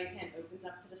left. The right hand opens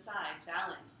up to the side.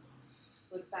 Balance.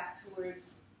 Look back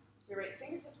towards your right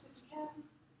fingertips if you can.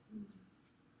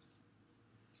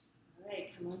 All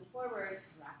right, come on forward.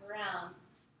 Wrap around.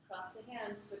 Cross the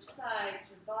hands. Switch sides.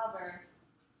 Revolver.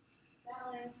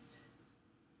 Balance.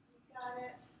 You got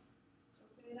it.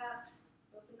 Open it up.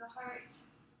 Open the heart.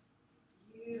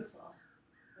 Beautiful.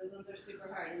 Those ones are super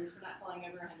hard. At least we're not falling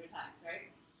over 100 times,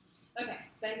 right? Okay,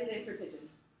 bend it in for pigeon.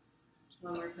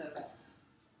 One more pose.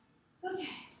 Okay,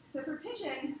 so for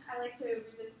pigeon, I like to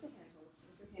revisit the hand holds.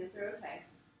 If your hands are okay,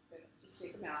 good. Just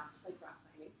shake them out. It's like rock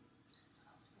climbing.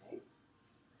 Okay.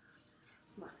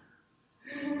 Smile.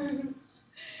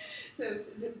 So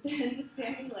bend the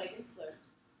standing leg and float.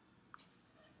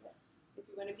 If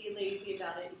you want to be lazy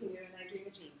about it, you can do an I Dream a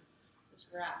Jean. Just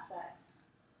wrap that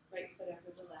right foot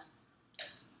over the left.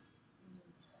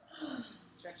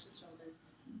 Stretch the shoulders.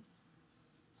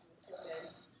 Good.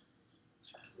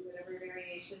 Do whatever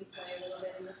variation, play a little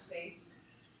bit in the space.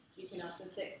 You can also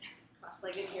sit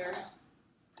cross-legged here.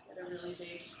 Get a really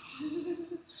big,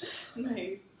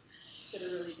 nice. Get a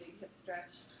really big hip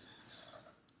stretch.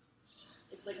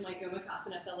 It's like my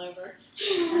Gomakasana fell over.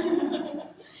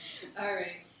 All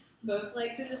right, both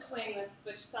legs in the swing. Let's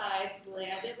switch sides.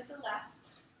 Land it with the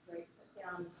left. Right foot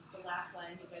down. This is the last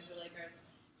line. You guys are like, is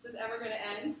this ever going to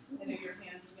end? I know your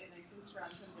hands will get nice and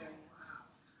strong from doing this.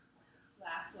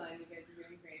 Last line. You guys are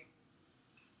doing great.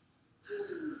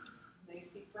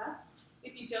 Nice deep breaths.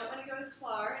 If you don't want to go as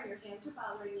far and your hands are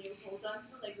bothering you, hold on to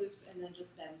the leg loops and then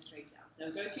just bend straight down.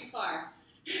 Don't go too far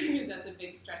because that's a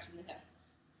big stretch in the hip.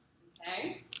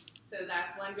 Okay? So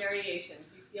that's one variation.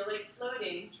 If you feel like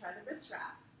floating, try the wrist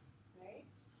wrap. Right?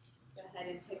 Go ahead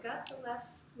and pick up the left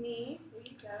knee. There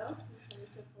you go. Come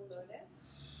into full lotus.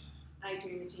 I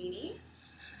dream a genie.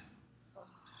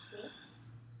 Twist.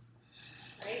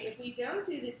 Right? If we don't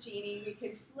do the genie, we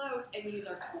can float and use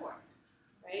our core.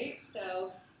 Right?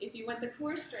 So if you want the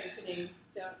core strengthening,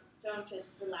 don't just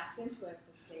relax into it,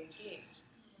 but stay engaged.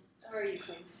 Or you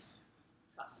can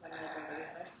cross one leg over the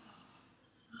other.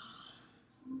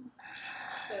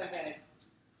 So good.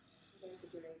 You guys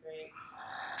are doing great.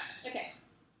 Okay,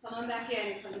 come on back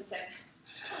in from the sit.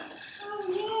 Oh,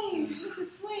 yay! Look at the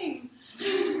swing.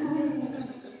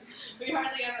 We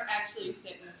hardly ever actually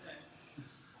sit in the swing.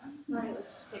 All right,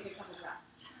 let's take a couple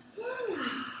breaths.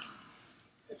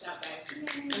 Good job, guys.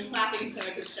 I'm clapping so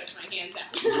I can stretch my hands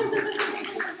out.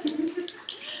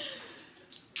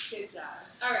 Good job.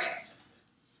 All right.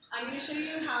 I'm going to show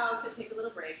you how to take a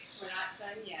little break. We're not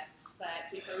done yet,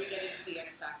 but before we get into the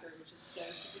X Factor, which is so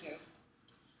super good,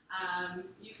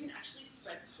 you can actually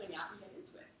spread the swing out and get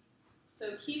into it.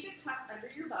 So keep it tucked under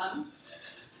your bum,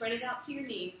 spread it out to your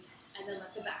knees, and then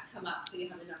let the back come up so you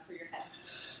have enough for your head.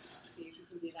 See if you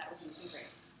can do that with ease and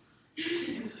grace.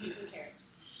 Peas and carrots.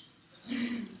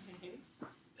 Okay.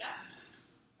 Yeah.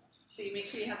 So you make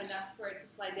sure you have enough for it to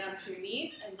slide down to your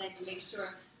knees, and then you make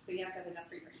sure so you have to have enough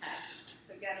for your head.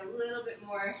 So get a little bit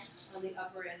more on the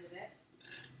upper end of it.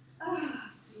 Oh,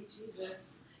 sweet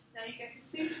Jesus. Now you get to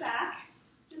sink back.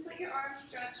 Just let your arms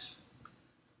stretch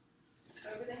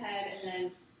over the head and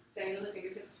then dangle the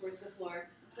fingertips towards the floor.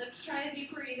 Let's try a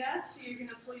deep burrito. So you're going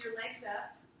to pull your legs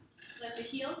up, let the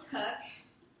heels hook,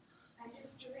 and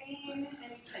just drain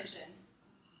any tension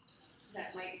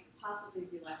that might possibly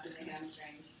be left in the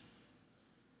hamstrings.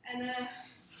 And the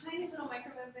tiny little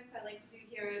micro movements I like to do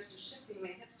here is just shifting my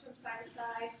hips from side to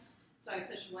side. So I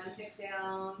push one hip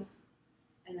down,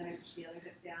 and then I push the other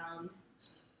hip down.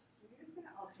 And you're just going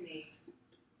to alternate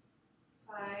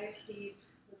 5 deep,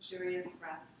 luxurious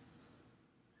breaths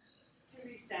to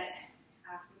reset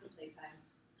after the playtime.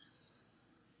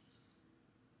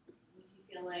 If you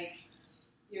feel like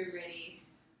you're ready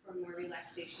for more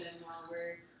relaxation while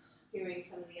we're doing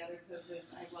some of the other poses,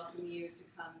 I welcome you to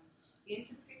come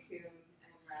into the cocoon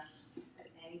and rest at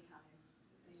any time,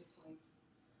 at any point.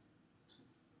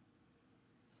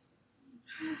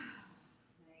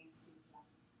 Nice deep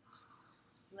breaths.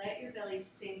 Let your belly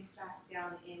sink back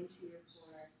down into your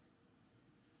core.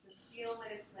 Just feel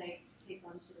what it's like to take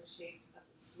onto the shape of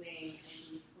the swing and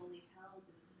be fully held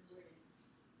and supported.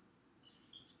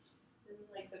 This is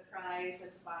like the prize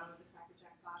at the bottom of the Cracker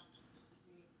Jack box.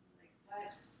 You're like,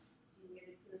 what? You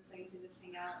waited for the swings and just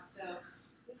hang out. So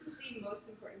this is the most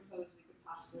important pose we could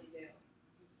possibly do.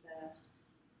 It's the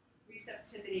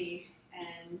receptivity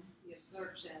and the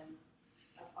absorption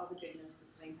of all the goodness the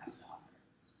swing has to offer.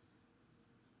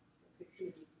 So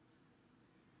cocoon.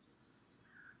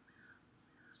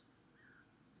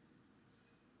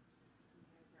 You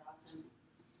guys are awesome.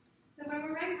 So when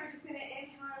we're ready, we're just going to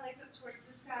inhale our legs up towards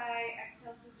the sky,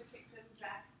 exhale, scissor kick them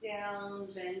back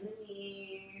down, bend the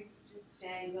knees, just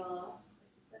dangle,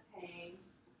 just a hang.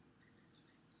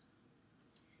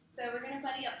 So we're going to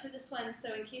buddy up for this one,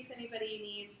 so in case anybody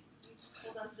needs,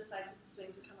 hold on to the sides of the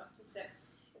swing to come up to sit.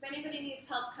 If anybody needs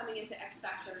help coming into X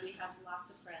Factor, we have lots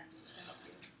of friends to help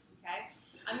you, okay?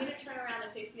 I'm going to turn around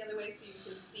and face the other way so you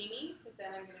can see me, but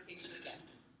then I'm going to face you again.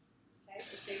 Okay,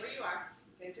 so stay where you are.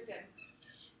 You guys are good.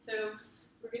 So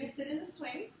we're going to sit in the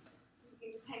swing, so you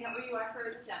can just hang out where you are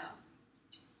for the demo.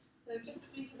 So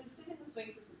just sit in the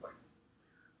swing for support.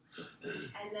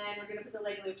 And then we're going to put the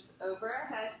leg loops over our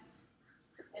head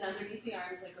and underneath the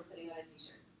arms like we're putting on a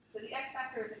t-shirt. So the X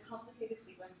Factor is a complicated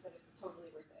sequence, but it's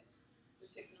totally worth it,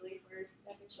 particularly for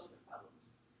neck and shoulder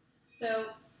problems.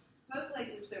 So both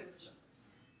leg loops over the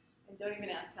shoulders. And don't even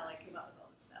ask how I came up with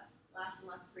all this stuff. Lots and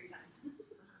lots of free time.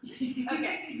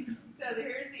 Okay, so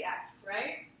here's the X,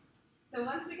 right? So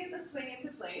once we get the swing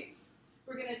into place,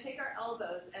 we're going to take our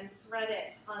elbows and thread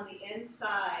it on the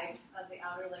inside of the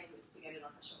outer leg loop to get it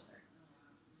on the shoulder.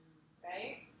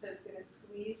 Right? So it's going to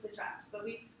squeeze the traps. But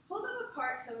we pull them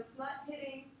apart so it's not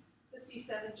hitting the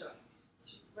C7 joint.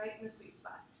 It's right in the sweet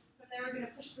spot. From there, we're going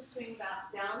to push the swing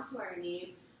back down to our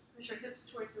knees, push our hips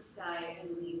towards the sky,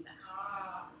 and lean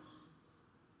back.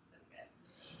 So good.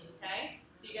 Okay?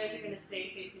 So you guys are going to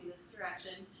stay facing this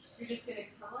direction. You're just going to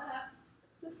come on up,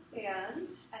 to stand,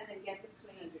 and then get the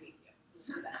swing underneath you.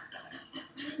 We'll do that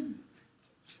together.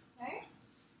 Okay?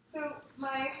 So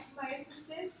my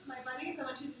assistants, my buddies, I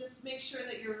want you to just make sure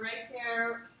that you're right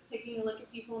there, taking a look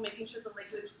at people, making sure the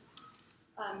leg loops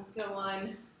go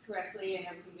on correctly and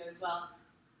everything goes well.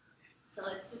 So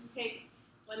let's just take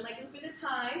one leg loop at a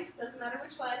time, doesn't matter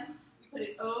which one. You put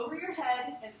it over your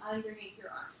head and underneath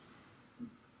your arms.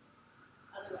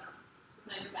 Other way,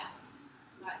 behind your back,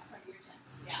 not in front of your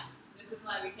chest. Yeah, so this is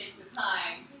why we take the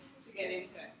time to get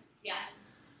into it.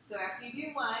 Yes. So after you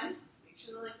do one, make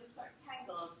sure the leg loops aren't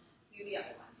tangled, do the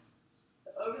other one.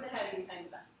 So over the head and behind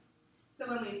the back. So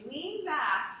when we lean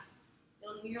back,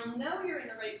 you'll know you're in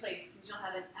the right place because you'll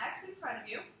have an X in front of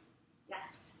you.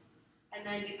 Yes. And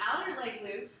then the outer leg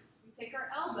loop, we take our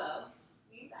elbow,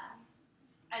 lean back,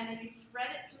 and then you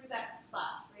thread it through that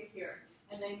spot right here.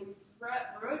 And then you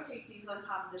rotate these on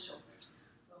top of the shoulders.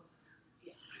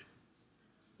 Yeah.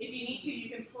 If you need to, you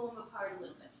can pull them apart a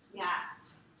little bit.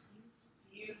 Yes.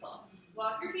 Beautiful.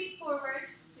 Walk your feet forward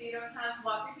so you don't have,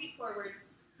 walk your feet forward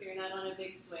so you're not on a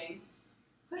big swing.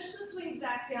 Push the swing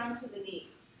back down to the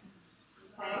knees.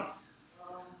 Okay?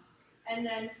 And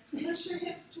then push your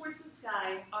hips towards the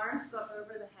sky, arms go up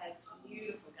over the head.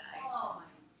 Beautiful, guys. Oh my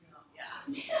God.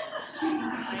 Yeah.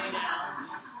 I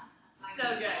know.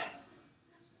 So good.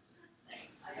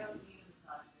 Thanks. I don't need a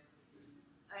massage.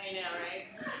 I know, right?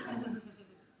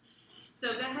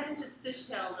 So go ahead and just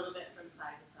fishtail a little bit from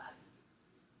side to side.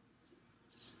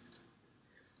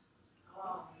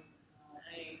 Oh.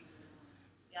 Nice.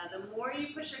 Yeah, the more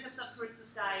you push your hips up towards the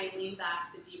sky and lean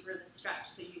back, the deeper the stretch,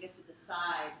 so you get to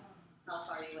decide how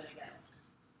far you want to go.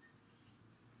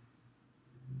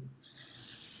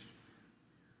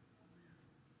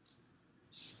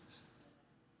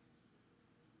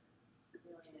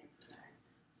 Really nice, guys.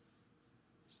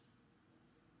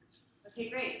 Okay,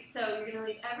 great. So you're going to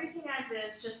leave everything as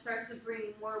is. Just start to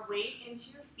bring more weight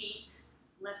into your feet.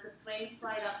 Let the swing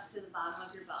slide up to the bottom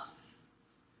of your bum.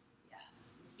 Yes,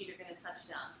 your feet are going to touch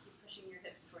down. Keep pushing your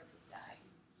hips towards the sky.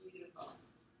 Beautiful.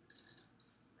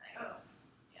 Nice.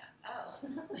 Yeah. Oh.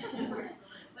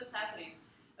 What's happening?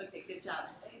 Okay, good job.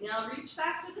 Now reach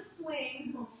back for the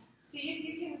swing. See if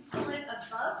you can pull it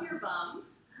above your bum.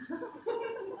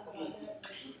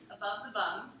 Above the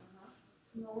bum.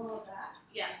 In the lower back.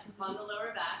 Yeah, on the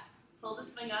lower back. Pull the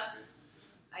swing up.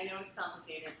 I know it's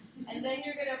complicated. And then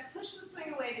you're going to push the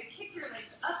swing away to kick your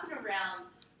legs up and around.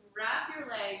 Wrap your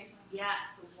legs,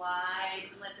 yes, wide.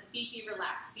 Let the feet be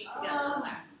relaxed. Feet together,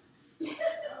 relaxed.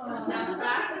 Now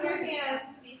clasp your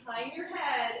hands behind your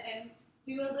head and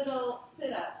do a little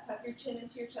sit-up. Tuck your chin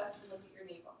into your chest and look at your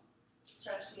navel.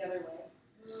 Stretch the other way.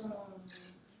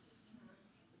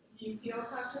 If you feel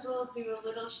comfortable, do a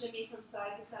little shimmy from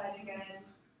side to side again.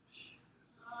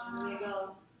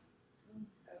 Wiggle.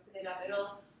 Open it up.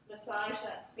 It'll massage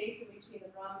that space in between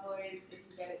the rhomboids if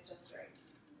you get it just right.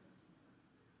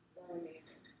 So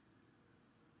amazing.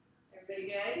 Everybody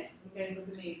good? You guys look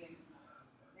amazing.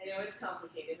 I know it's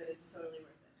complicated, but it's totally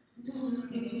worth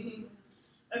it.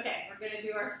 Okay, we're going to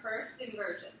do our first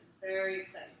inversion. Very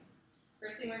exciting.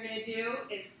 First thing we're going to do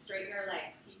is straighten our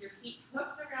legs. Keep your feet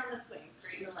hooked around the swing.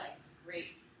 Straighten the legs.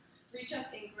 Great. Reach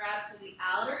up and grab for the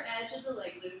outer edge of the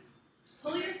leg loop.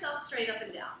 Pull yourself straight up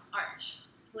and down. Arch.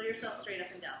 Pull yourself straight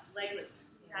up and down. Leg loop.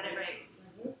 You had it right.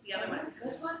 The other one.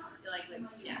 This one? The leg loop.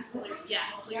 Yeah.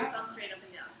 Pull yourself straight up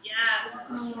and down.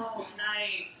 Yes.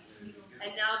 Nice.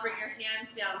 And now bring your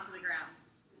hands down to the ground.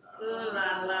 Ooh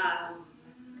la la.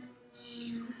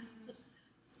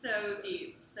 So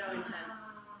deep. So intense.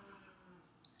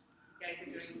 You guys are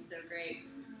doing so great.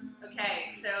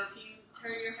 Okay, so if you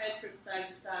turn your head from side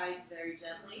to side very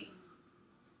gently,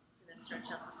 I'm going to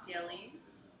stretch out the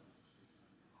scalenes.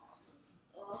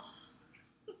 Oh.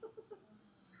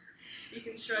 You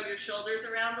can shrug your shoulders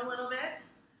around a little bit.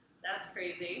 That's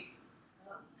crazy.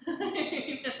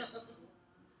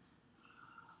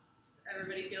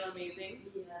 Everybody feel amazing?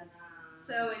 Yeah.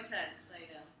 So intense, I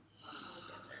know.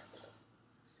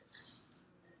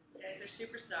 You guys are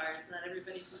superstars. Not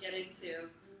everybody can get into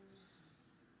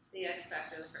the X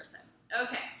Factor the first time.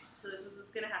 Okay, so this is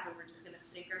what's going to happen. We're just going to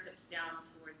sink our hips down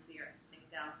towards the earth. Sink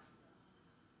down.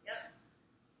 Yep.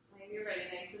 When you're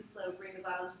ready, nice and slow, bring the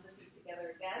bottoms of the feet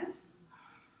together again.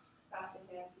 Cross the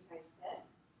hands behind the head.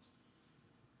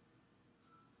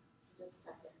 Just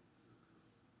tuck it.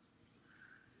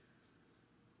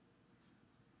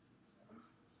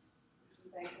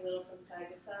 Bank a little from side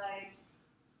to side.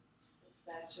 If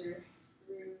that's your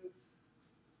groove.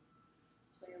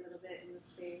 Play a little bit in the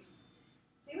space.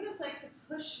 See what it's like to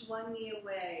push one knee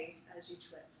away as you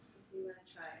twist. If you want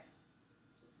to try it,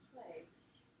 just play.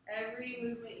 Every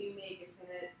movement you make is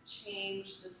going to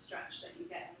change the stretch that you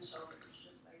get in the shoulders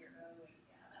just by your own weight.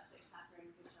 Yeah, that's it, Catherine.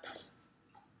 Good job.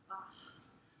 Oh.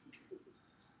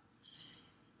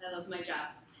 I love my job.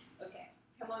 Okay,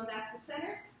 come on back to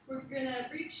center. We're going to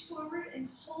reach forward and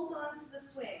hold on to the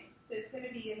swing. So it's going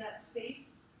to be in that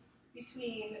space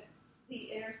between the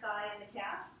inner thigh and the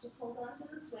calf. Just hold on to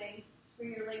the swing.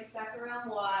 Bring your legs back around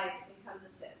wide and come to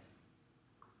sit.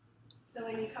 So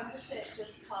when you come to sit,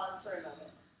 just pause for a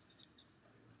moment.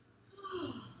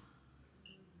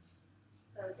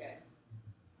 So good.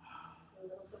 A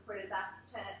little supported back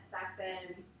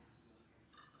bend.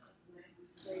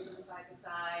 Sway from side to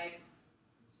side.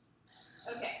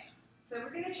 Okay, so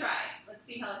we're going to try it. Let's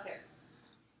see how it goes.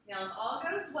 Now, if all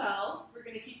goes well, we're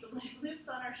going to keep the leg loops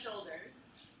on our shoulders.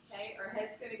 Okay, our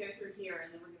head's going to go through here,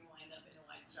 and then we're going to wind up in a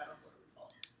wide straddle forward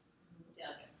fold. See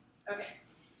how it goes. Okay,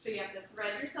 so you have to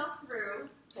thread yourself through,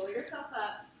 pull yourself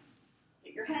up,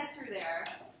 get your head through there,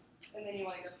 and then you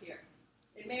wind up here.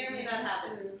 It may or may not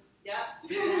happen. Yep.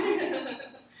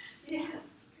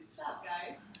 Yes. Good job,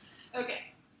 guys.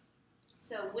 Okay.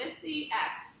 So with the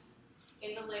X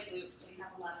in the leg loops, we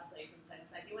have a lot of play from side to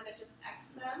side. You want to just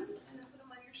X them and then put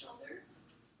them on your shoulders?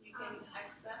 You can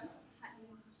X them.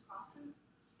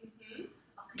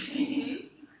 Mm-hmm.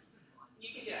 You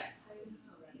can do it.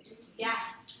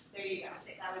 Yes. There you go.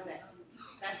 That was it.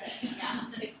 That's it. Yeah.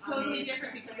 It's totally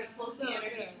different because it pulls the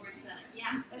energy towards center.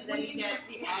 Yeah. And then you get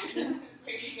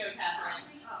There you go, Catherine.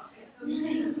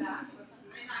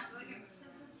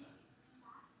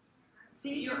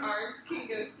 See, your arms can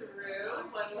go through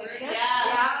one word. Yes.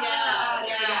 Yeah.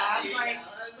 I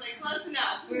was like, close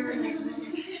enough.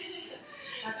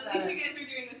 At least you guys are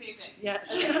doing the same thing.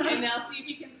 Yes. Okay. And now see if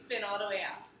you can spin all the way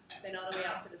out. Spin all the way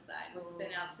out to the side. Let's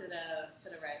spin out to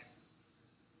the right.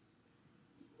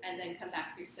 And then come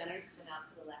back through center, spin out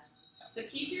to the left. So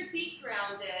keep your feet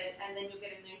grounded, and then you'll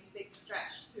get a nice big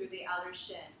stretch through the outer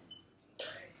shin.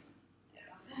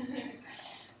 Yes.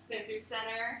 Spin through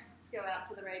center. Let's go out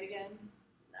to the right again.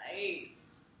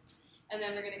 Nice. And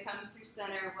then we're going to come through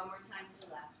center one more time to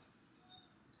the left.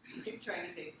 I'm trying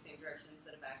to say the same direction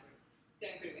instead of backwards. It's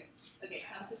going pretty good. Okay,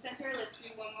 come to center. Let's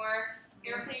do one more.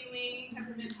 Airplane wing,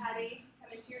 peppermint patty.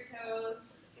 Come into your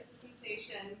toes. Get the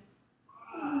sensation.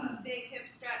 Big hip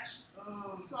stretch.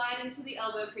 Slide into the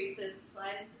elbow creases.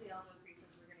 Slide into the elbow creases.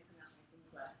 We're going to come out nice and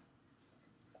slow.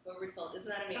 Forward fold.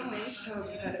 Isn't that amazing? So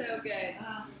good. So good.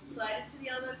 Slide into the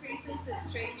elbow creases. Then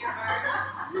straighten your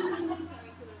arms. Come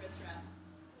into the wrist wrap.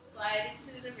 Slide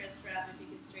into the wrist wrap if you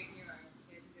can straighten your arms.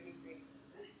 You guys are doing great.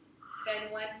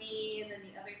 Bend one knee and then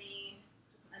the other knee.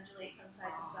 Just undulate from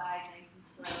side to side, nice and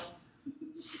slow.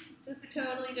 It's just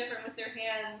totally different with their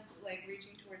hands, like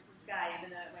reaching towards the sky, even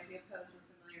though it might be a pose we're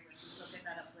familiar with. Just look at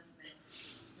that upliftment.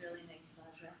 Really nice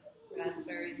vajra.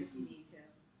 Raspberries if you need to.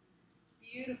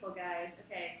 Beautiful, guys.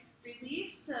 Okay,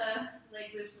 release the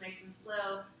leg loops nice and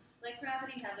slow. Let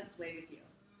gravity have its way with you.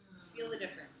 Just feel the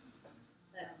difference.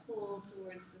 That pull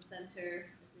towards the center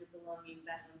of your belonging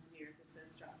back onto the earth is so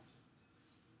strong.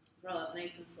 Roll up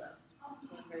nice and slow.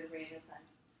 One vertebrae at a time.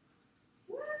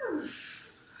 Woo!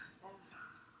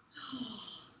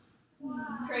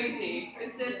 Wow. Crazy.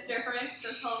 Is this different?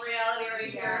 This whole reality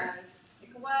right here?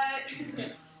 Like what?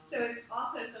 So it's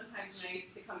also sometimes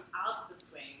nice to come out of the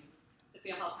swing to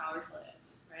feel how powerful it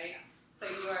is, right? So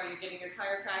you're getting your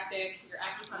chiropractic, your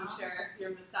acupuncture,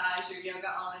 your massage, your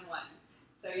yoga all in one.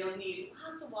 So you'll need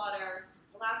lots of water,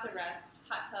 lots of rest,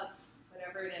 hot tubs,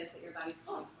 whatever it is that your body's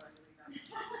calling for.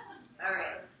 All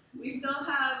right. We still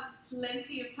have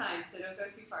plenty of time, so don't go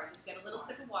too far. Just get a little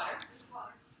sip of water,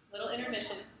 little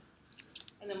intermission,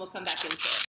 and then we'll come back into it.